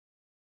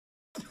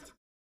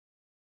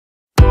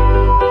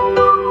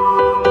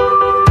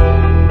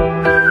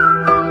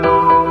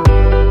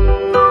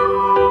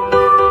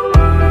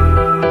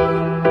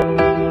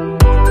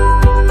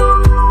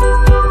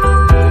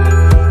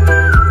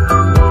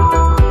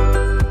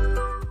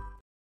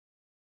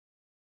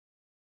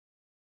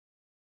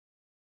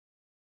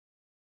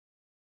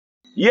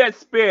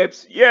Yes,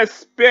 Peps.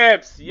 Yes,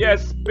 Peps.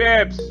 Yes,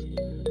 Peps.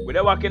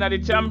 We're working at the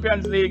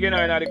Champions League, in the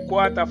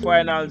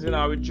quarterfinals,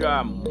 we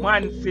draw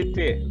Man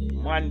City,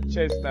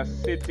 Manchester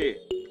City.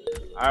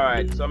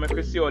 Alright, so make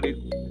we see how the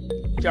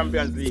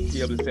Champions League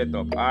table set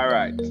up.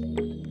 Alright.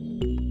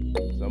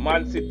 So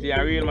Man City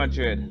and Real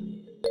Madrid,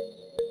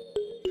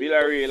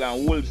 Villarreal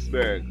and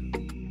Wolfsburg.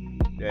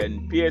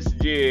 Then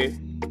PSG,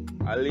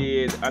 I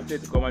lead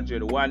Atletico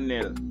Madrid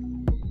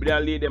 1-0. We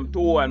don't lead them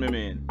 2-1,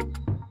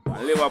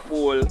 And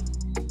Liverpool,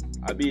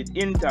 I beat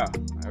Inter.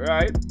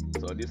 Alright?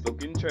 So this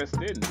look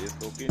interesting. This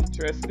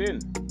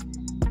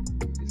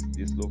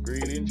look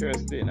really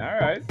interesting.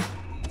 Alright.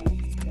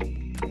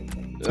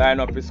 Line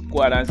up his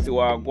squad and see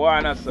what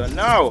going on. So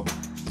now,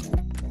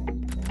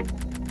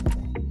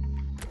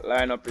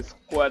 line up his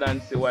squad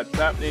and see what's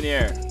happening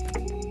here.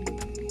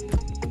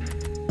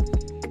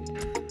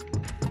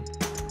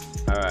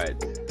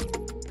 Alright.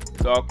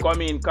 So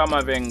come in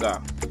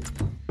Kamavinga.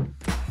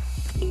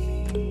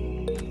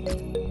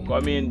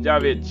 Come in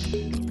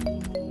Javic.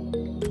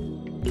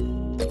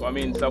 Come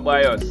in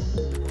Ceballos.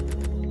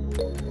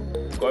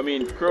 Come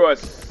in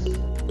Kroos.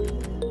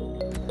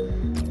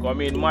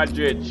 Come in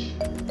Madrid.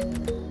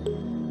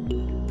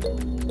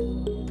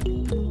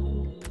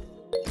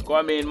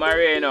 Come in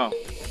Moreno.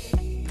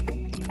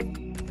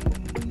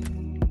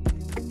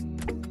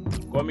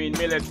 Come in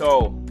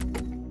Militao.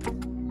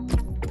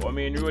 Come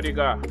in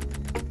Rudiger.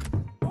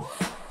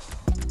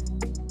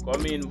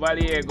 Come in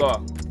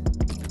Vallejo.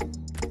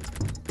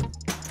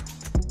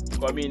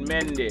 Come in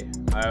Mendy.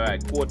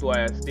 Alright,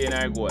 Courtois stay in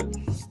our goal.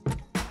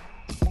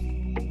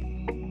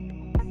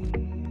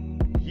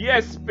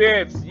 Yes,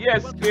 Peps.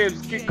 Yes,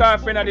 Peps. Kick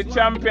off in the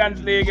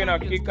Champions League,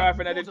 Kick off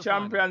in the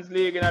Champions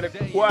League, in the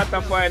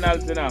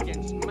quarterfinals,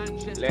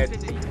 Let's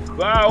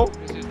go.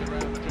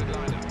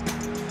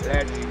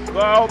 Let's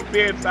go,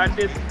 Peps. And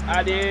this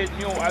are the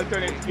new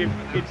alternative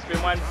kits for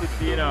Man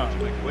City,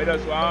 We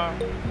just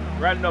want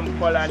random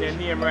color and your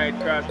name right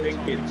across the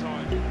kit.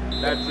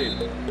 That's it.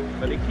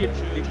 So the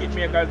kit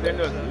makers, they're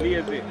just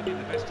lazy.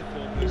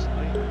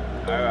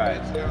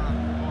 Alright.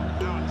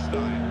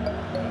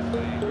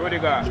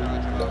 Rudiger.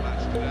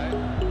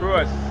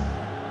 Kroos.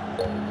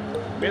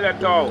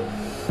 Militao.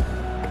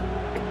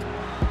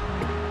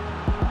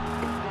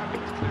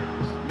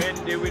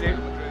 Mendy with it.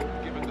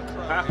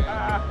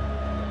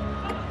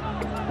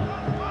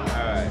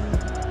 Alright.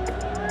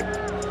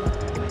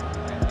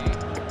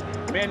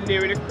 Mendy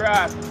with the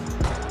cross.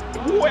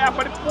 Ooh, off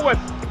of the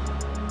post.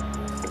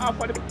 Off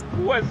of the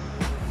post.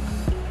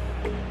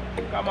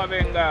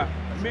 Kamavinga.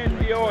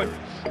 Mendy out.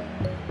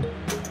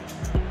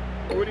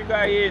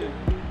 Rudiger in.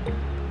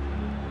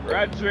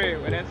 Rodri,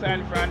 when they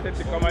signed for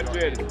Atletico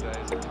Madrid.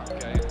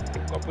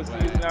 Couple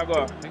seasons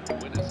ago. I think the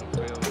winners will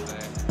feel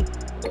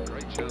their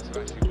great chance of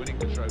actually winning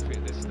the trophy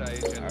at this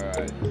stage.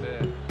 And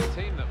the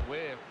team that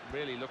we're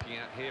really looking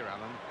at here,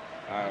 Alan,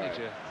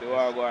 manager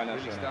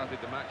really started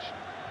the match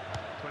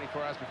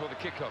 24 hours before the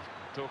kickoff,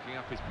 talking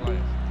up his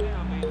players. Yeah,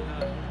 I mean,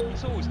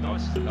 it's always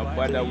nice to no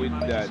bother with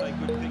that. say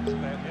good things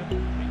about him.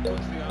 He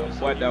puts the No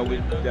bother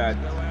with that.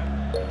 Go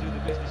out and do the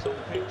business on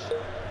the pitch.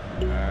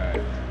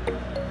 Alright.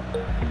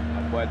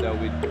 No bother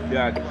with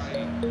that.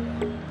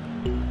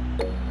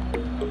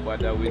 No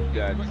bother with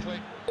that.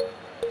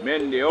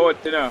 Mendy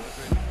out,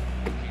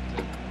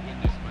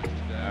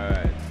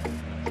 Alright.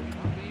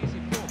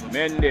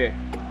 Mendy.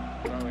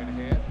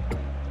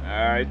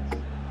 Alright.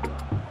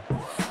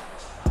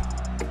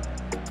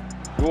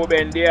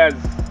 Ruben Diaz.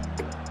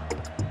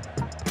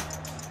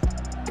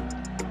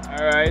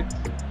 Alright.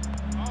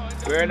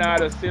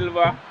 Bernardo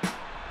Silva.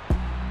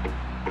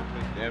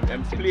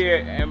 And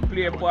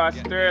play past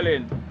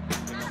Sterling.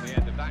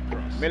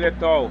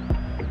 Militao.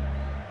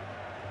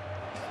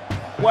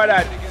 What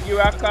that? You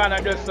are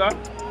corner just, sir?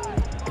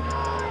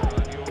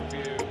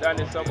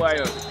 Danny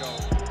Ceballos.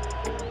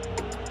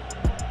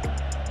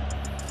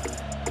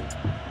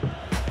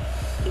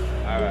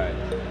 Alright.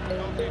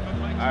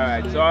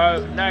 Alright,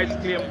 so nice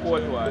claim,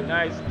 Courtois.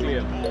 Nice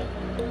claim.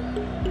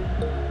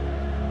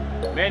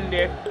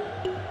 Mendy.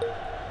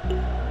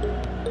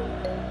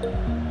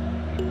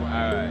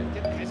 Alright.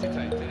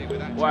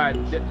 What?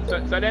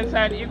 So then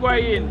sign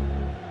Higuain.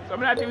 So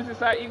I'm not even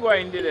say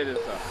Higuain did it,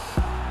 sir.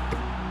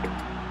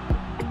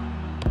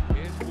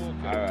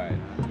 Alright.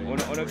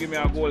 Wanna give me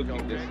a goal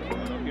kick this, sir.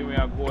 Wanna give me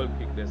a goal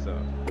kick this, sir.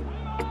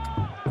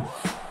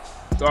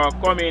 So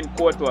come in,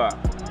 Courtois.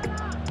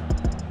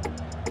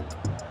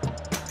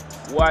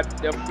 What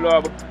the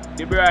flub?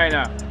 De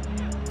Bruyne.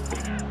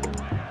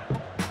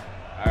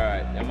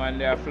 Alright, the man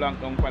there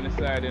flank down on the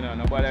side,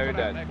 no bother with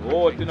that.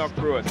 Voting up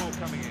Kroos.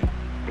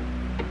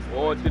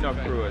 Voting up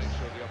Kroos.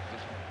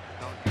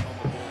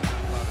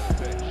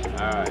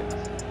 Alright.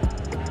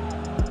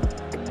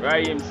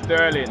 Raheem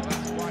Sterling.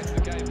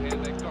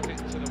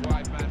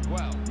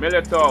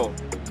 Militao.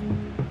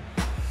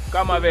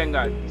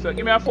 Kamavinga. So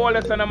give me a foul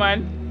lesson,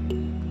 man.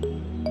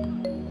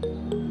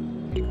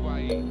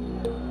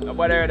 No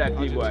bother with that,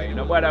 Higuain.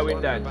 No bother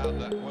with that.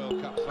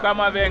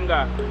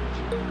 Kamavinga.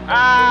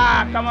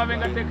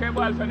 Kamavinga take a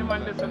ball from the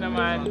man, listen,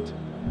 man.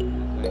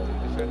 They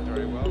defend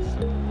very well. So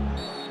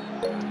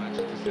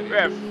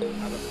Ref.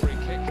 Have a free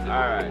kick.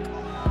 Alright.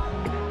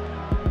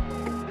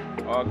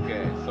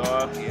 Okay, so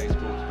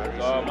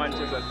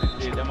Manchester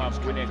City, them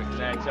have winning the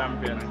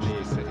Champions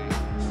League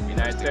in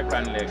our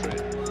second leg.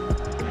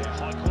 Yeah,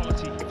 high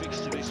quality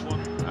fixture this one.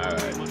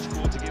 Alright. Much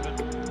score to give him.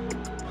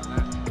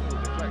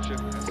 Deflection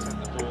has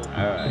sent the ball.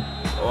 Alright.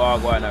 Oh, I'll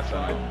go on now.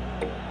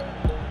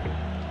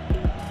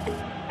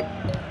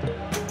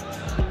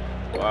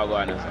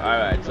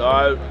 Alright,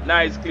 so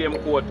nice claim,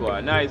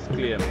 Courtois. Nice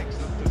claim.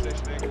 Excellent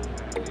positioning.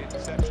 The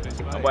interception is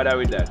made. No bother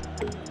with that.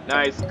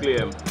 Nice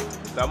claim.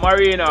 So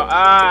Marino.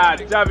 Ah,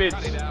 Javic.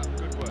 Cut it out.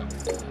 Good work. And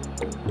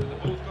the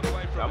ball's got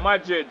away So from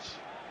Madrid.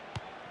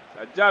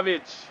 So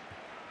Javic.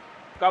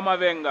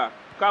 Kamavinga.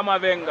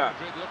 Kamavinga.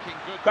 Madrid looking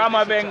good.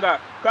 Kamavinga.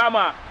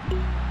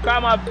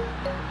 Kamavinga.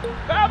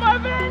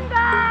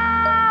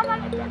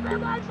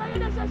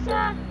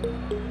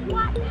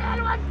 What the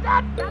hell was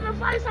that? I'm a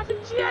voice of a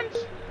change.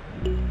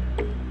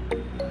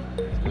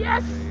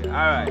 Yes.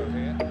 Alright.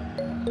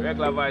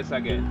 Regular voice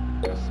again.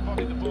 Just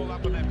spotted the ball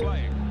up and they're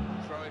playing.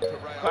 Throw in for Real.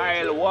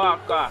 Kyle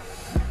Walker.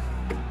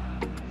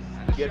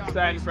 Get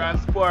signed from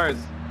Spurs.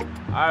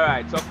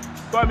 Alright, so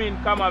come in,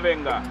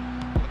 Kamavinga.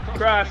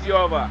 Cross you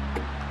over.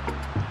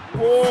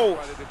 Whoa.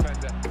 By the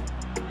defender.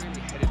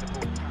 Really headed the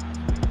ball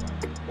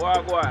powerfully.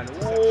 Walk one.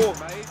 Whoa.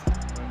 Interception made,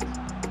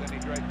 but any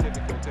great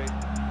difficulty.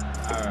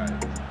 Alright.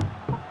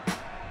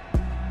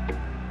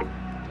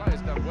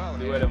 Player's done well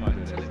See here. where the man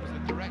is. Until it was the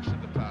direction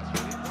of the pass,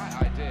 really. Right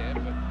idea,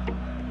 but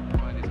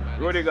find his man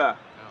Rudiger. out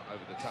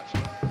over the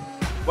touchline.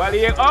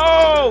 Valiego.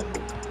 Oh!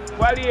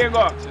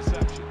 Valiego.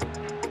 Interception. In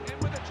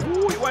with a try.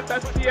 Ooh, what a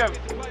save.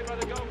 Played by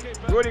the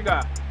goalkeeper.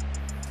 Rudiger.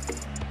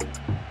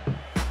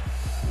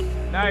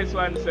 Nice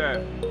one,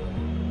 sir.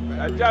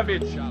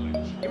 Javic.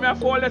 Challenge. Give me a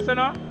foul lesson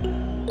now.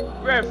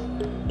 Ref.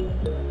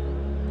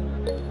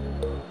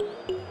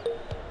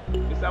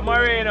 Mr.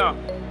 Moreno.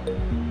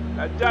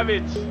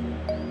 Javic.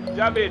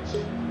 Javic.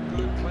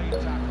 Good clean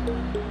tackle.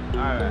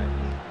 Alright.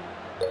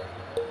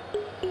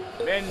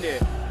 Mendy.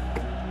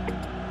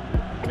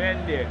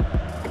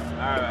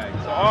 Alright.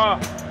 So,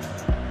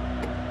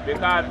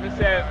 because we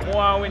say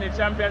more win the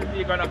Champions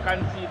League gonna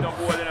concede no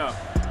goal, you know.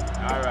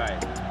 Alright.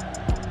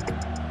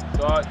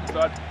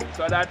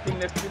 So that thing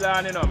is still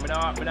on, you know. Me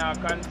not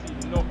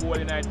concede no goal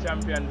in the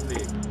Champions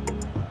League.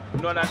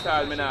 None at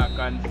all, me not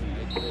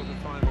concede.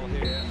 Quarter-final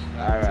here.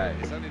 Alright.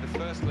 It's only the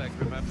first leg,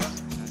 remember.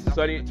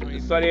 So the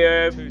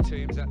Two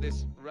teams at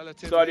this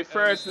relative. So the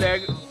first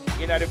leg,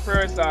 in the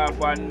first half,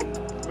 and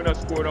we don't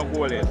score no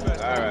goal yet.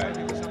 Alright.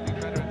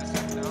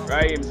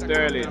 Raheem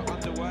Sterling.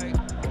 Underway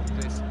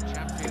of this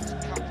Champions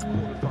Cup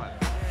quarter-final.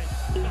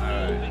 A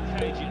bit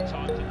cagey at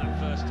times in that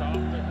first half,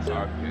 but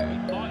Okay. it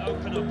might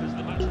open up as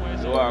the match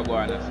wears So on. I go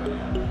on now, son.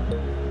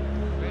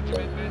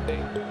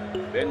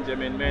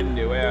 Benjamin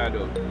Mendy, where are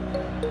you?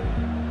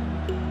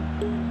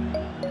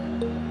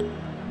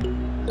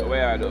 So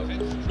where are you?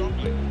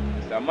 Strongly.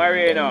 Mr.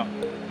 Marino.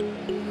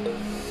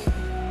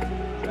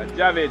 Mr.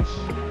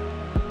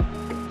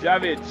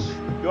 Javic.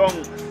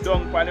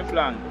 Dung on the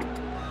flank.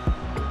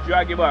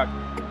 Drag it back.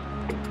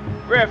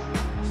 Ref.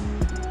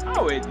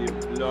 How is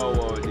it blow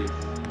all this?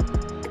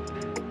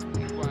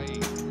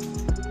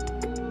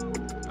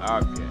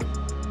 Okay.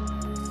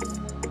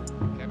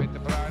 Kevin De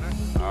Bruyne.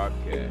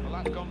 Okay. Well,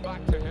 that's gone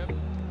back to him.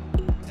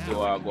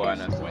 So I go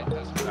on and so.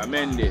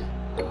 Mendy.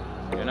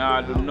 You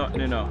know, do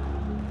nothing, you know.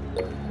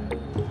 They're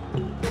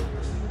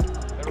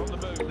on the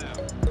move now.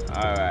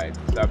 Alright.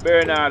 So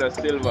Bernardo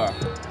Silva.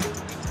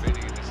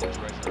 Intervening in this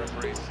situation,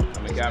 referees. I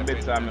can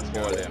bet some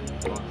for them.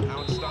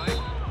 Houndstein.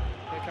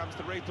 Here comes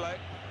the replay.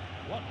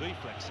 What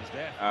reflexes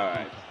there?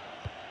 Alright.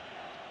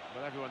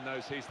 Well, everyone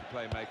knows he's the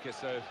playmaker,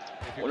 so if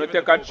you Wanna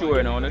take a chew,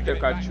 you know, wanna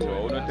take a chew.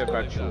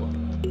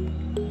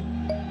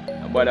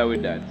 No bother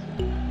with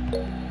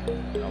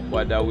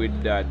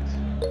that.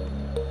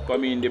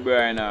 Come in, De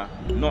Bruyne.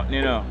 Nothing,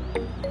 you know.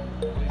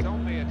 He's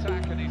on the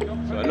attack and he's got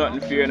So nothing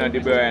for you, you know, De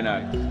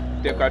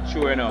Bruyne. Take a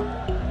chew, you know.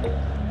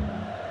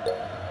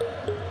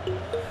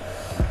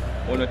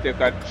 Wanna take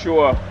a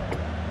chew.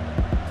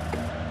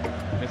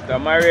 Mr.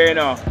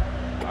 Marino.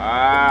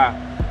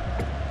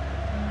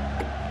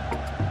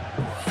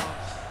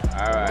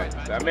 Alright,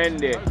 so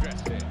Mendy.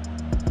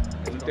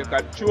 Wanna take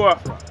a chew.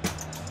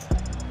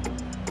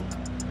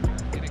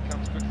 In it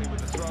comes quickly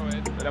with the throw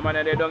in. So the man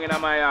they don't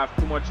in my half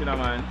too much in a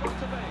man.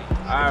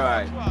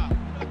 Alright.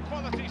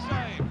 Quality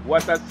save.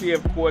 What a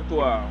save,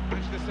 Courtois.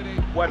 Manchester City.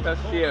 What a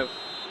save.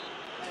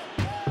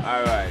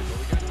 Alright.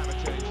 We're going to have a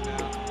change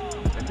now.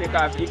 And take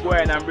off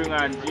Higuain and bring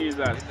on Jesus.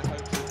 In the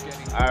hopes of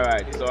getting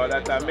Alright, so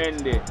that's a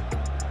Mendy.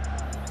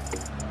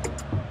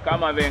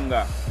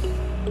 Kamavinga.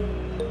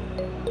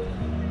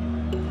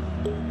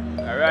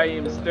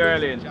 Raheem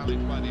Sterling.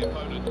 challenged by the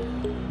opponent.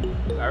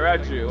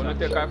 Rodri, wanna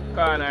take a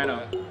corner, you know.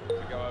 To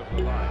go over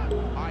the line.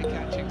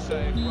 Eye-catching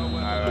save. Well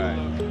worth Alright. a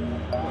look.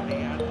 Well, he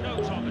had no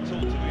time at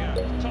all to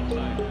react. Top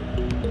save.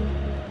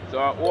 So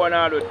one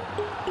out with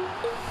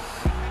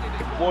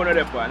one of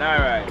the pan,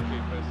 alright.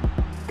 Goalkeepers.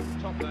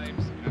 Top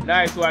names.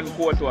 Nice one,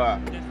 Courtois.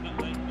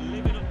 Definitely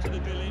living up to the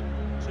billing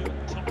to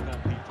top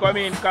goalkeeper. Come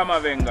in,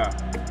 Kamavinga.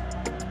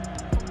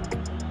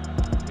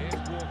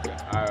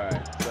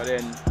 So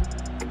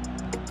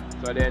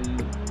then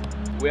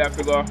we have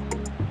to go.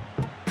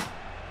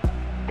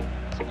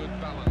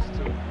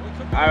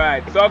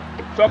 Alright, so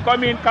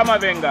come in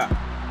Kamavinga.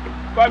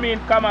 Come in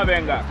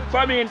Kamavinga.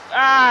 Come in.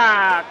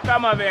 Ah,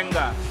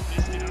 Kamavinga.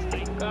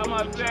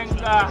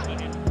 Kamavinga.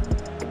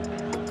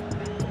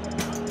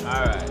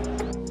 Alright.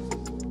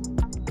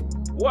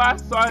 What?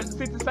 So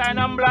City sign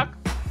on black?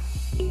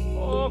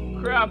 Oh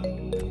crap.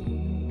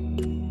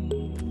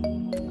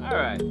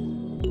 Alright.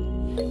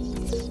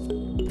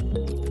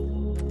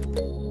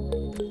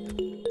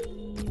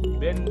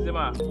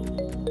 Benzema.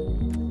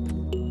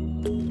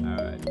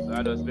 Alright, so I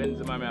just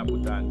Benzema me I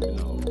put on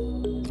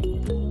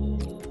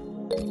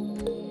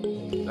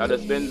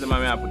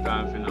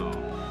for now.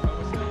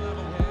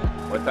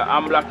 But the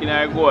I'm blocking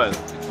a goal.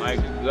 My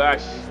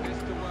gosh.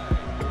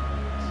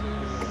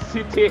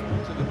 City.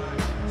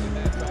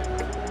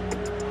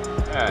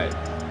 Alright.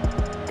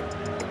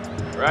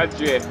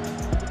 Rodri.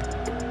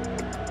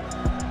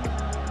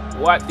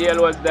 What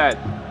deal was that?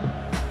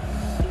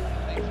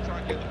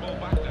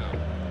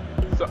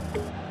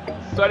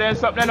 So then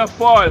something a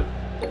fall.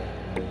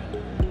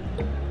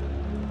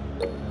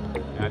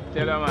 I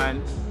tell you,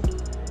 man.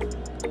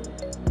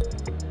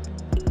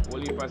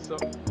 Will you pass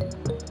up?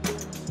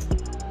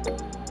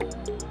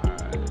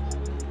 Alright.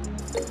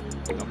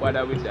 No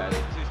bother with that.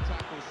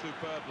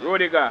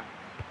 Rudiger.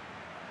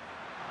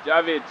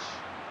 Javic.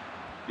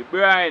 De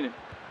Bruyne.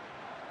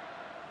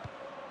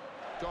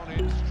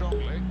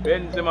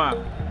 Benzema.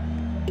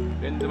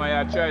 Benzema,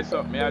 you try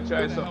something.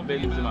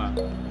 Benzema.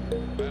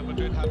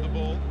 Madrid have the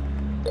ball.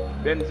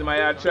 Benzema,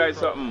 you try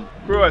something.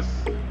 Cross.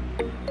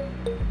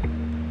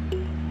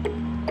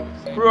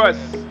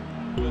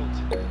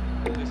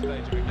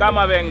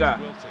 Kamavinga.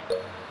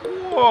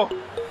 Whoa.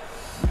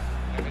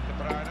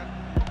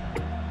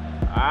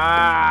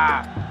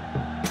 Ah.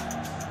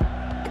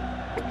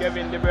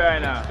 Kevin De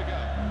Bruyne.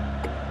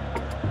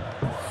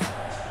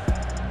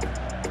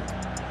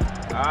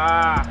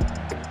 Ah.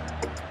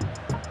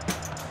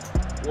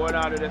 What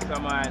out of this,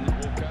 man?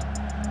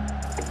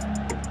 So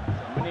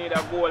we need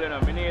a goal, you know.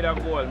 We need a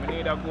goal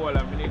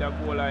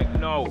like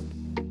now.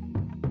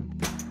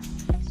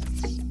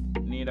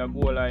 Need a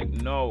goal like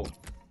now.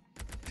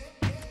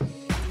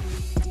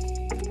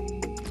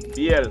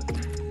 Biel.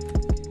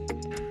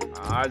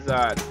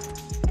 Hazard.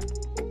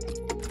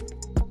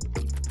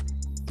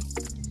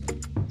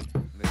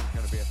 This is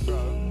going to be a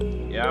throw.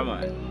 Yeah,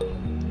 man.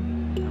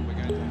 And we're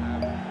going to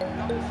have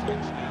another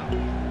switch now.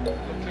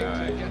 Looking to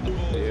get the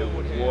ball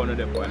forward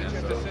here.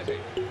 Manchester City.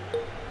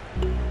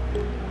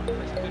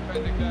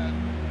 Defending there.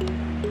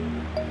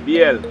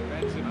 Biel.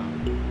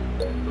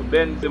 Benzema.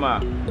 Benzema.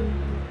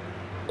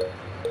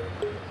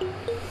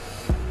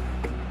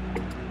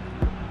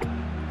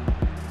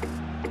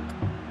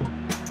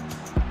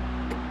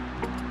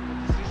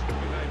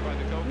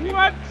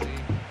 What?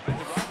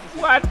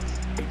 What?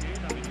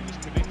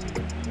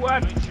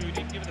 What?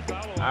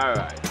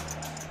 Alright.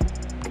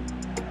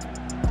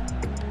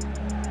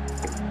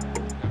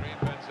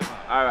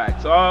 Alright,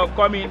 so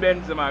come in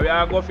Benzema. We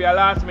are going for your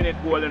last minute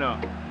goal, you know.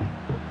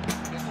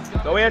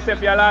 So what you say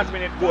for your last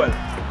minute goal?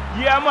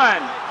 Yeah,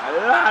 man. A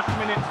last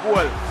minute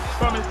goal.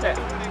 Come and set.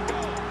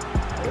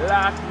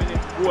 Last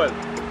minute goal.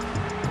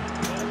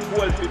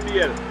 Goal for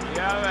Biel.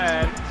 Yeah,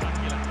 man.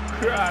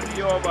 Cross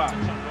you over.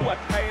 What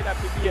kind of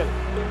Biel?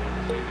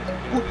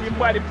 Put your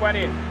body on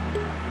it.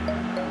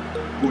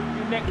 Put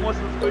your neck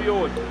muscles to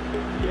use.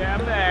 Yeah,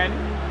 man.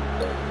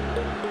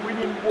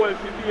 Winning goal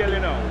for Biel,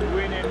 you know.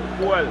 Winning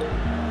goal.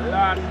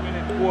 Last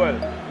minute goal.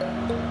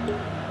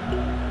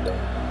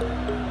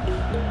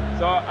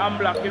 So I'm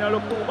black, you know,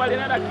 look too bad in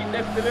that kit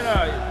there still, you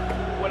know.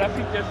 What I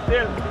fit just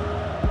still.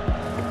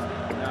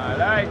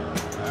 Alright.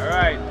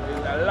 Alright.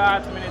 It's the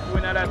last minute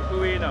winner that's the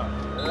winner.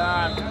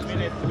 Last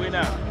minute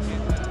winner.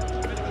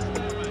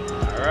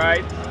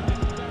 Alright.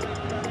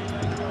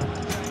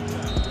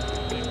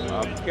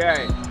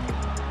 Okay.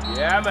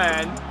 Yeah,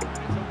 man.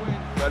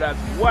 So that's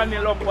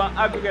 1-0 up on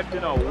aggregate, you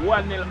know.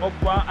 1-0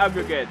 up on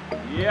aggregate.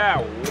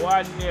 Yeah,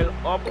 1-0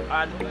 up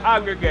on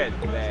aggregate.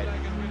 Let's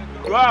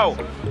go.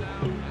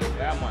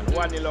 Yeah, man.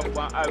 1-0 up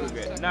on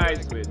aggregate.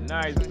 Nice win.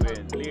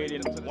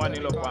 Leading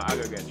 1-0 up on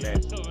aggregate.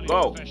 Let's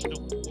go.